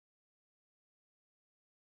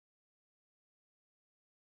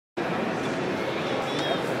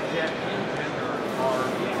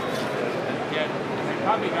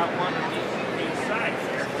probably got one on each side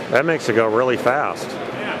there. That makes it go really fast.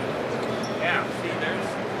 Yeah. Yeah. See,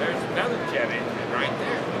 there's another jet engine right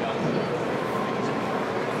there.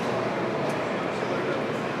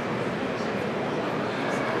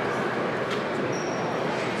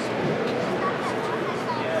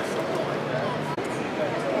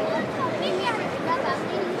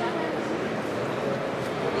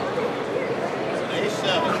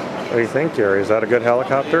 What do you think, Jerry? Is that a good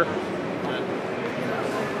helicopter?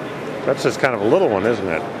 That's just kind of a little one, isn't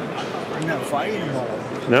it? Not fighting anymore.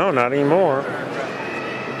 No, not anymore.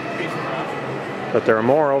 But there are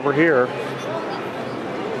more over here.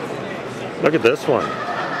 Look at this one.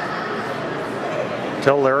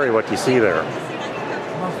 Tell Larry what you see there.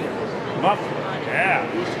 Muffler. Yeah.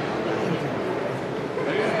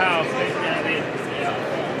 Look at how they got it.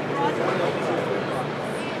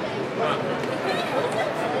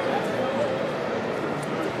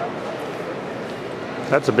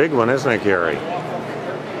 That's a big one, isn't it, Gary?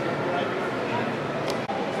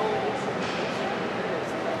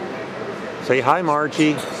 Say hi,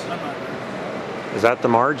 Margie. Is that the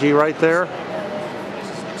Margie right there?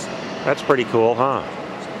 That's pretty cool, huh?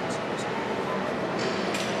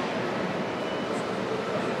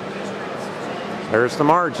 There's the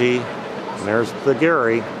Margie, and there's the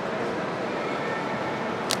Gary.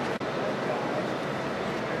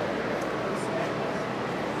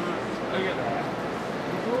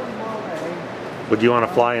 Would you want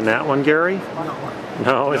to fly in that one, Gary?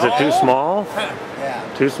 No. Is it too small?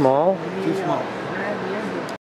 Yeah. Too small? Too small.